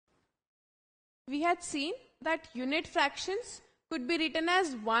we had seen that unit fractions could be written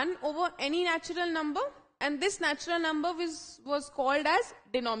as 1 over any natural number, and this natural number was called as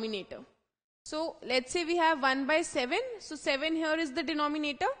denominator. So let's say we have 1 by 7, so 7 here is the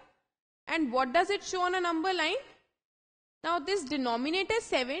denominator. And what does it show on a number line? Now this denominator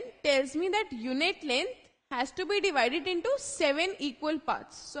 7 tells me that unit length has to be divided into 7 equal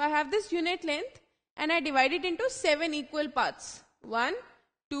parts. So I have this unit length and I divide it into 7 equal parts. 1,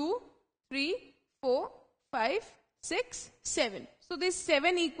 2, 3, 4, 5, 6, 7. So these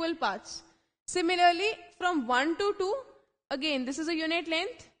 7 equal parts. Similarly, from 1 to 2, again this is a unit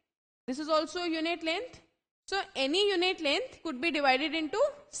length. This is also a unit length. So any unit length could be divided into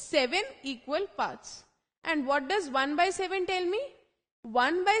 7 equal parts. And what does 1 by 7 tell me?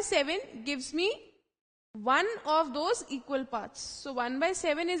 1 by 7 gives me one of those equal parts. So 1 by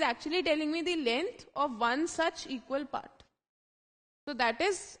 7 is actually telling me the length of one such equal part. So that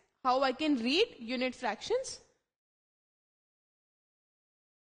is how I can read unit fractions.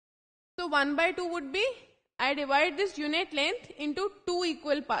 So 1 by 2 would be, I divide this unit length into 2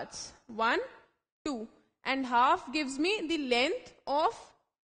 equal parts. 1, 2. And half gives me the length of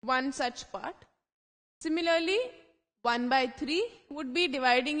one such part. Similarly, 1 by 3 would be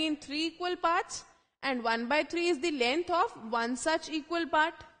dividing in 3 equal parts, and 1 by 3 is the length of one such equal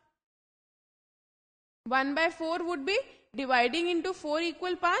part. 1 by 4 would be dividing into 4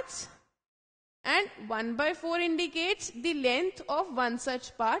 equal parts, and 1 by 4 indicates the length of one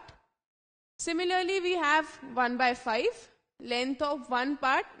such part. Similarly, we have 1 by 5, length of one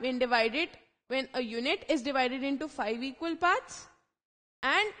part when a unit is divided into 5 equal parts,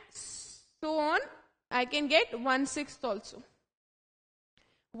 and so on. I can get 1/6 also.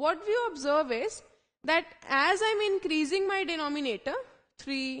 What we observe is that as I'm increasing my denominator,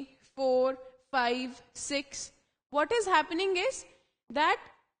 3, 4, 5, 6, what is happening is that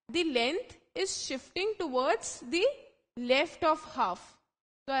the length is shifting towards the left of half.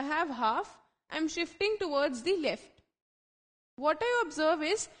 So I have half, I'm shifting towards the left. What I observe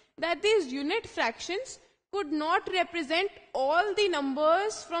is that these unit fractions could not represent all the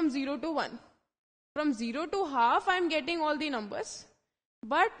numbers from 0 to 1. From 0 to half, I am getting all the numbers.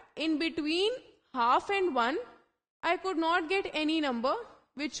 But in between half and 1, I could not get any number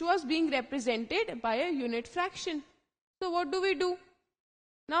which was being represented by a unit fraction. So what do?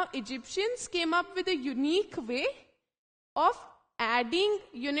 Now Egyptians came up with a unique way of adding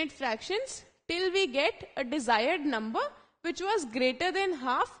unit fractions till we get a desired number which was greater than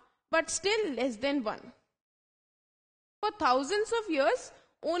half but still less than 1. For thousands of years,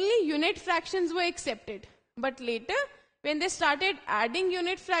 only unit fractions were accepted. But later, when they started adding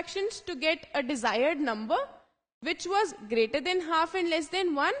unit fractions to get a desired number, which was greater than half and less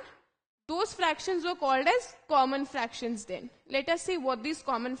than 1, those fractions were called as common fractions then. Let us see what these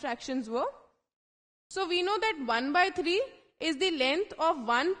common fractions were. So we know that 1 by 3 is the length of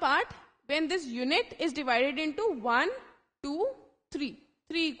one part when this unit is divided into 1, 2, 3.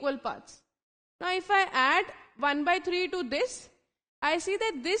 3 equal parts. Now if I add 1 by 3 to this, I see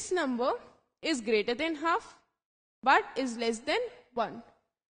that this number is greater than half but is less than 1.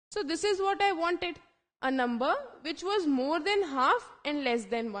 So this is what I wanted, a number which was more than half and less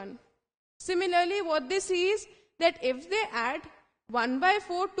than 1. Similarly, what they see is that if they add 1 by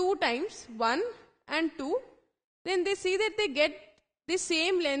 4 two times, 1 and 2, then they see that they get the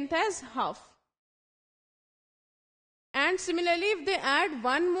same length as half. And similarly, if they add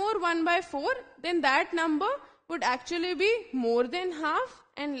one more 1 by 4, then that number would actually be more than half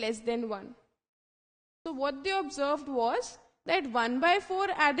and less than 1. So what they observed was that 1 by 4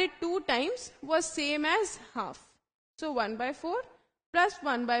 added 2 times was same as half. So 1 by 4 plus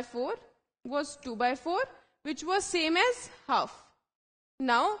 1 by 4 was 2 by 4, which was same as half.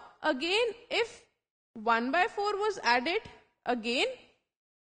 Now again, if 1 by 4 was added again,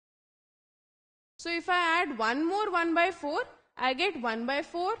 so if I add one more 1 by 4, I get 1 by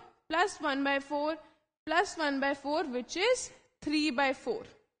 4 plus 1 by 4 plus 1 by 4, which is 3 by 4.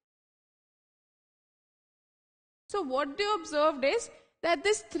 So what they observed is that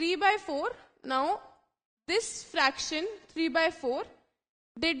this 3 by 4, now this fraction 3 by 4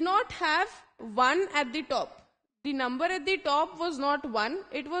 did not have 1 at the top. The number at the top was not 1.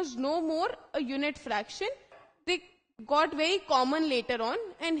 It was no more a unit fraction. They got very common later on,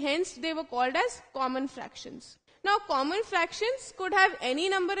 and hence they were called as common fractions. Now common fractions could have any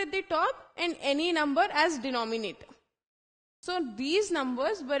number at the top and any number as denominator. So these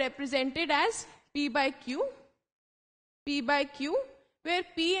numbers were represented as P by Q, where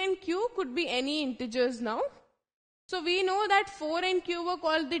P and Q could be any integers now. So we know that 4 and Q were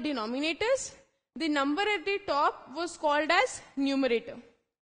called the denominators. The number at the top was called as numerator.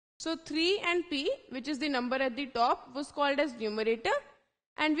 So 3 and p, which is the number at the top, was called as numerator,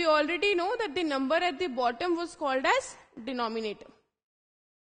 and we already know that the number at the bottom was called as denominator.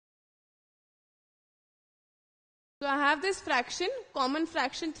 So I have this fraction, common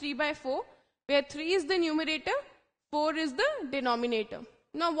fraction 3 by 4, where 3 is the numerator, 4 is the denominator.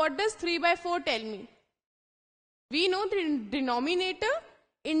 Now what does 3 by 4 tell me? We know the denominator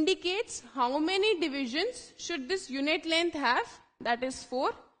indicates how many divisions should this unit length have, that is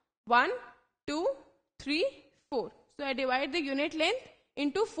 4, 1, 2, 3, 4. So I divide the unit length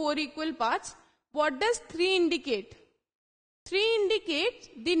into 4 equal parts. What does 3 indicate? 3 indicates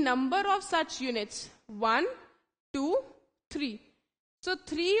the number of such units, 1, 2, 3. So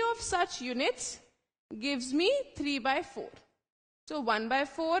 3 of such units gives me 3 by 4. So 1 by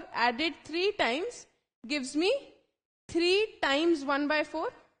 4 added 3 times gives me 3 times 1 by 4.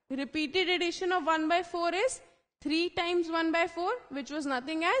 Repeated addition of 1 by 4 is 3 times 1 by 4, which was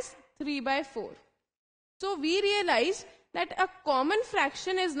nothing as 3 by 4. So we realize that a common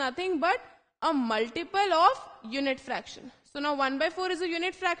fraction is nothing but a multiple of unit fraction. So now 1 by 4 is a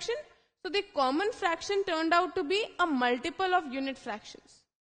unit fraction. So the common fraction turned out to be a multiple of unit fractions.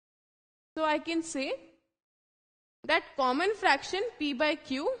 So I can say that common fraction p by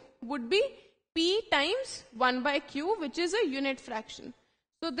q would be p times 1 by q, which is a unit fraction.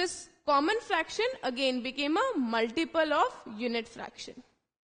 So this common fraction again became a multiple of unit fraction.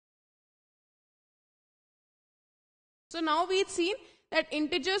 So now we've seen that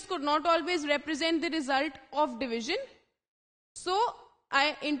integers could not always represent the result of division. So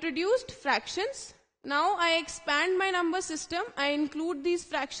I introduced fractions. Now I expand my number system. I include these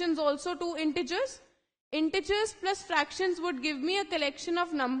fractions also to integers. Integers plus fractions would give me a collection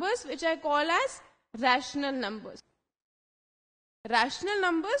of numbers which I call as rational numbers. Rational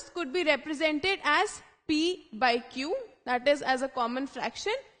numbers could be represented as p by q, that is as a common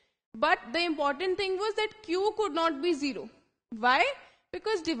fraction. But the important thing was that q could not be 0. Why?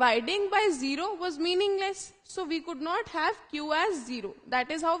 Because dividing by 0 was meaningless. So we could not have q as 0. That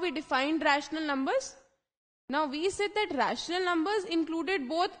is how we defined rational numbers. Now we said that rational numbers included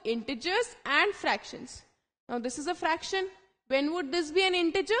both integers and fractions. Now this is a fraction. When would this be an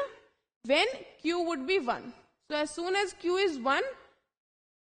integer? When q would be 1. So as soon as q is 1,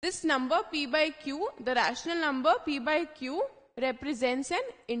 this number p by q, the rational number p by q, represents an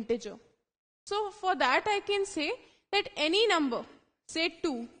integer. So for that I can say that any number, say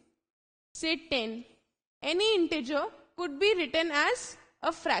 2, say 10, any integer could be written as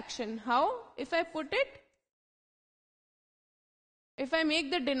a fraction. How? If I put it, if I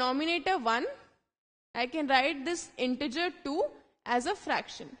make the denominator 1, I can write this integer 2 as a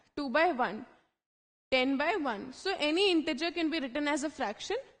fraction. 2 by 1, 10 by 1. So any integer can be written as a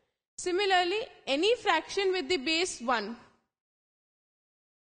fraction. Similarly, any fraction with the base 1,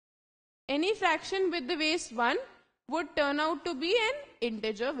 any fraction with the base 1 would turn out to be an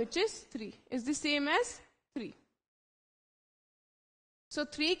integer, which is 3, is the same as 3. So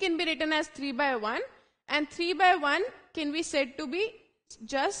 3 can be written as 3 by 1, and 3 by 1 can be said to be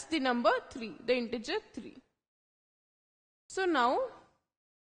just the number 3, the integer 3. So now,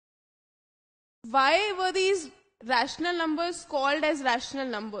 why were these rational numbers called as rational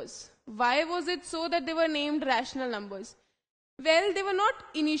numbers? Why was it so that they were named rational numbers? Well, they were not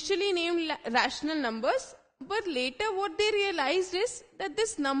initially named rational numbers, but later what they realized is that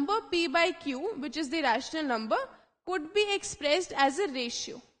this number p by q, which is the rational number, could be expressed as a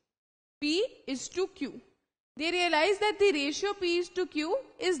ratio. P is to q. They realized that the ratio p is to q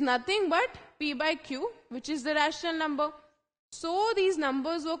is nothing but p by q, which is the rational number. So these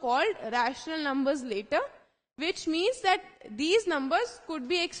numbers were called rational numbers later, which means that these numbers could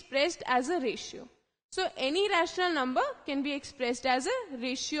be expressed as a ratio. So any rational number can be expressed as a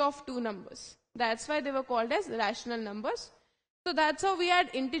ratio of two numbers. That's why they were called as rational numbers. So that's how we had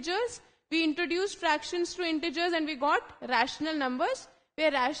integers. We introduced fractions to integers and we got rational numbers,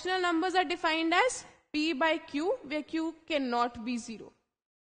 where rational numbers are defined as p by q, where q cannot be 0.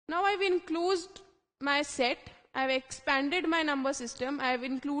 Now I've enclosed my set. I've expanded my number system. I've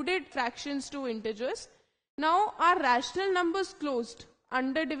included fractions to integers. Now are rational numbers closed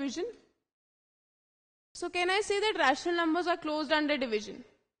under division? So can I say that rational numbers are closed under division?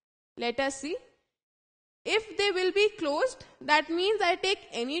 Let us see. If they will be closed, that means I take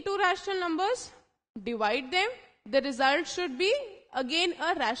any two rational numbers, divide them, the result should be again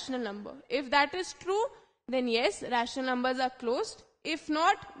a rational number. If that is true, then yes, rational numbers are closed. If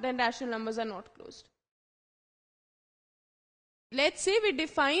not, then rational numbers are not closed. Let's say we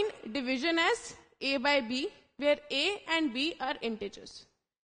define division as a by b, where a and b are integers.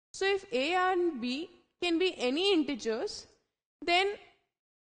 So if a and b can be any integers, then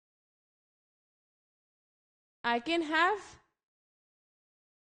I can have,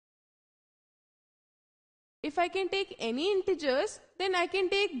 if I can take any integers, then I can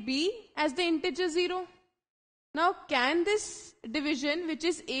take b as the integer 0. Now, can this division, which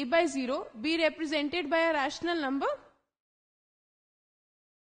is a by 0, be represented by a rational number?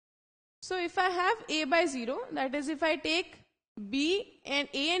 So, if I have a by 0, that is, if I take b, and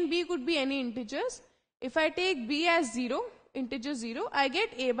a and b could be any integers. If I take b as 0, integer 0, I get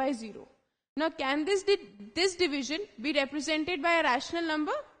a by 0. Now, can this division be represented by a rational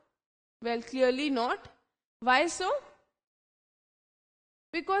number? Well, clearly not. Why so?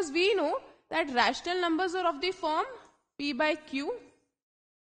 Because we know that rational numbers are of the form p by q,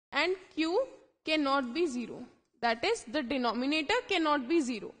 and q cannot be 0. That is, the denominator cannot be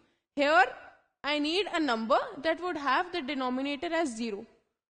 0. Here, I need a number that would have the denominator as 0.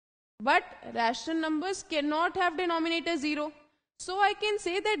 But rational numbers cannot have denominator 0. So I can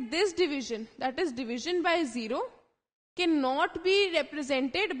say that this division, that is division by 0, cannot be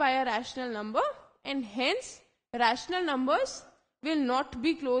represented by a rational number, and hence rational numbers will not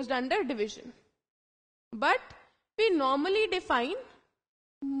be closed under division. But we normally define,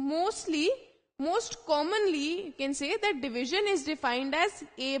 most commonly you can say that division is defined as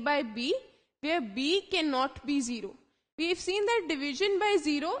a by b, where b cannot be 0. We have seen that division by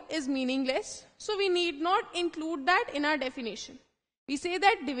 0 is meaningless, so we need not include that in our definition. We say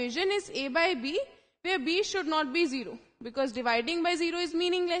that division is a by b, where b should not be 0, because dividing by 0 is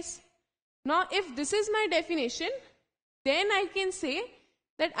meaningless. Now, if this is my definition, then I can say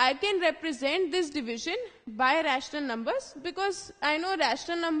that I can represent this division by rational numbers, because I know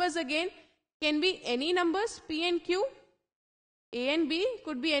rational numbers again can be any numbers, p and q. A and b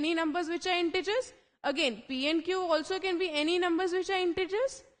could be any numbers which are integers. Again, p and q also can be any numbers which are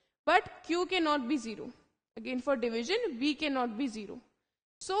integers, but q cannot be 0. Again, for division, b cannot be 0.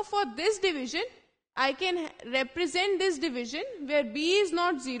 So, for this division, I can represent this division where b is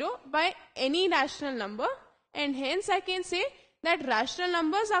not 0 by any rational number, and hence I can say that rational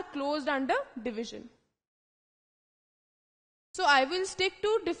numbers are closed under division. So, I will stick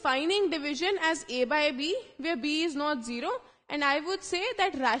to defining division as a by b, where b is not 0, and I would say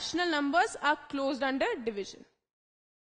that rational numbers are closed under division.